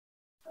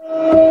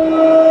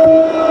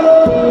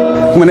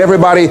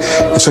everybody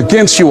is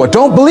against you or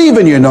don't believe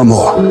in you no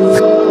more.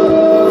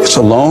 It's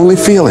a lonely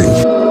feeling.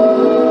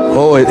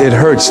 Oh, it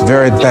hurts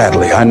very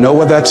badly. I know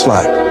what that's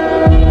like.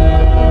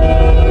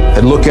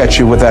 They look at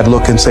you with that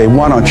look and say,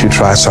 why don't you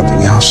try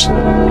something else?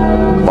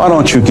 Why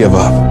don't you give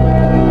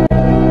up?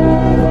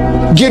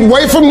 Get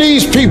away from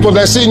these people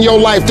that's in your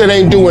life that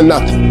ain't doing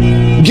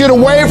nothing. Get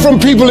away from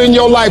people in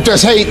your life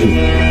that's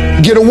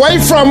hating. Get away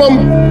from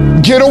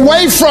them. Get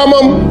away from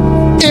them.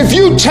 If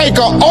you take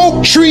an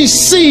oak tree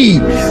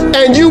seed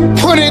and you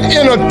put it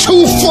in a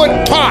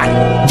 2-foot pot,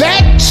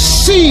 that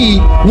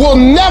seed will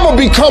never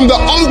become the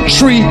oak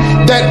tree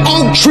that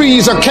oak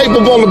trees are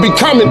capable of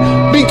becoming,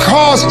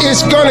 because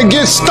it's gonna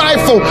get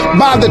stifled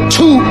by the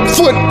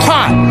 2-foot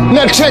pot.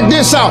 Now check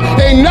this out.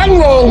 Ain't nothing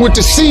wrong with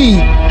the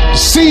seed.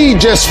 Seed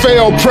just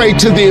fell prey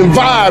to the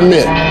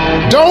environment.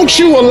 Don't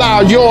you allow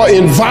your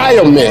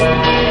environment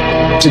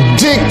to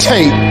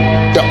dictate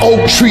the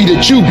oak tree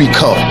that you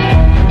become.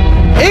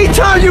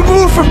 Anytime you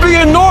move from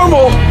being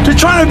normal to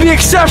trying to be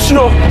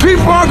exceptional,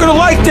 people aren't going to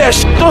like that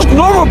shit. Those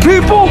normal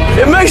people,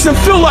 it makes them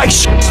feel like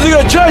shit, so they're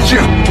going to judge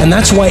you. And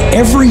that's why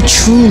every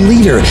true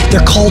leader,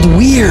 they're called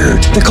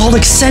weird. They're called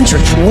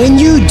eccentric. When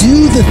you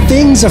do the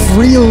things of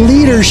real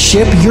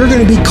leadership, you're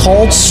going to be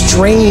called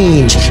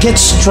strange. Get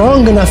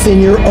strong enough in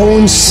your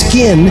own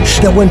skin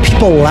that when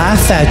people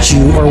laugh at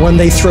you or when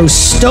they throw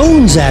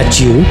stones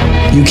at you,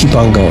 you keep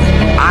on going.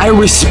 I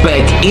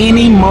respect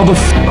any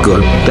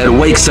motherfucker that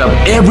wakes up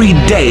every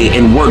day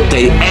and work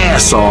their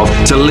ass off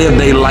to live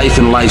their life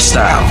and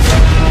lifestyle.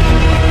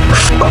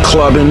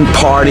 Clubbing,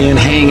 partying,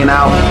 hanging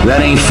out,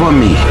 that ain't for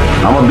me.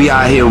 I'm gonna be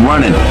out here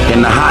running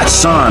in the hot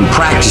sun,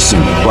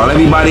 practicing. While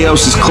everybody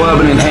else is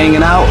clubbing and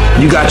hanging out,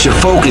 you got your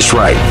focus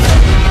right.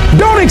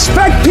 Don't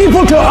expect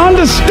people to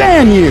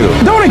understand you.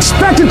 Don't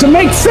expect it to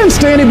make sense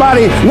to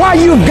anybody why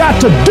you've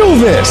got to do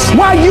this,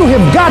 why you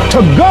have got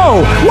to go,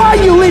 why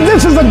you leave.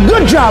 This is a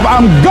good job.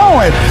 I'm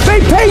going.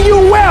 They pay you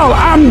well.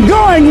 I'm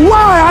going.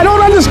 Why? I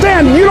don't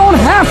understand. You don't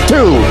have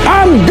to.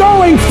 I'm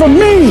going for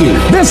me.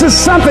 This is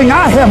something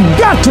I have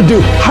got to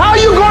do. How are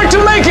you going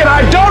to make it?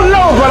 I don't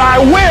know, but I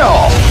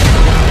will.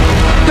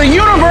 The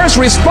universe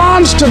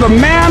responds to the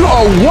man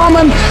or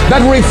woman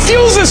that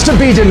refuses to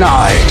be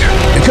denied,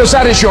 because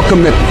that is your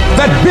commitment.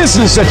 That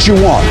business that you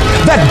want,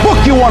 that book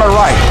you want to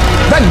write,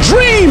 that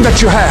dream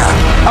that you have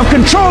of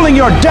controlling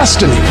your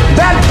destiny,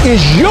 that is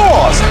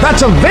yours.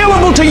 That's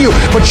available to you.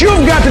 But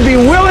you've got to be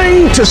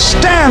willing to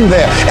stand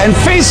there and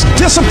face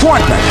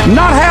disappointment,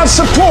 not have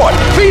support,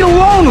 be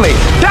lonely,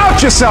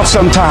 doubt yourself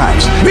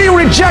sometimes, be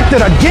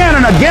rejected again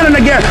and again and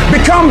again,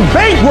 become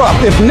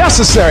bankrupt if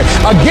necessary,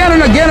 again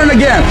and again and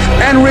again,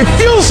 and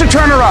refuse to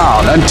turn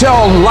around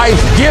until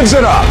life gives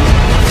it up.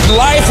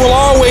 Life will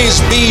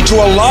always be,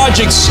 to a large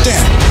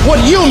extent,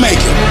 what you make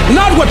it,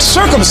 not what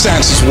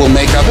circumstances will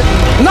make of it,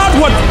 not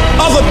what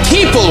other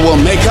people will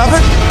make of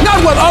it,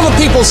 not what other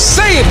people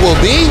say it will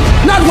be,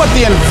 not what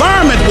the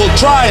environment will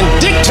try and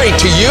dictate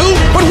to you,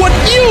 but what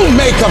you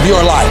make of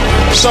your life.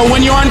 So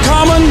when you're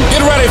uncommon,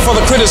 get ready for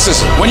the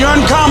criticism. When you're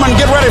uncommon,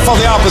 get ready for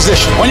the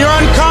opposition. When you're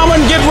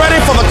uncommon, get ready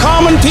for the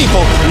common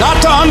people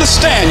not to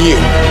understand you.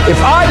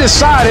 If I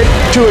decided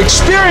to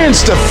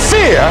experience the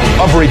fear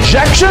of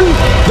rejection,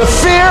 the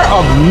fear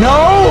of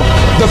no,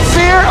 the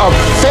fear of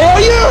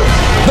failure,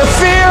 the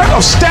fear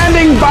of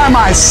standing by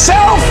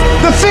myself,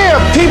 the fear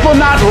of people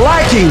not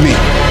liking me,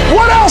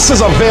 what else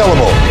is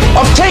available?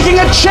 Of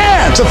taking a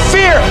chance, a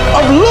fear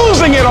of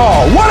losing it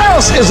all, what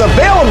else is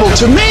available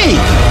to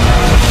me?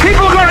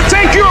 People are going to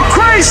think you're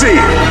crazy.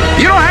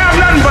 You don't have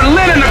nothing but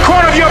lint in the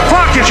corner of your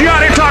pocket. You're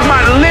out here talking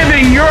about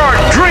living your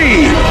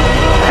dream.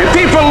 And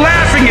people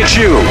laughing at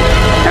you.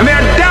 And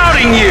they're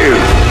doubting you.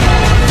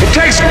 It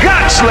takes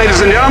guts,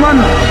 ladies and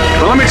gentlemen.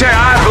 But let me tell you,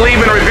 I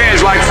believe in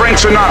revenge like Frank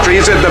Sinatra.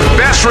 He said the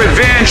best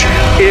revenge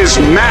is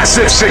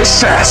massive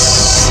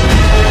success.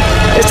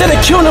 Instead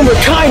of killing them with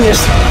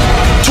kindness,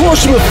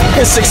 torch them with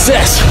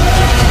success.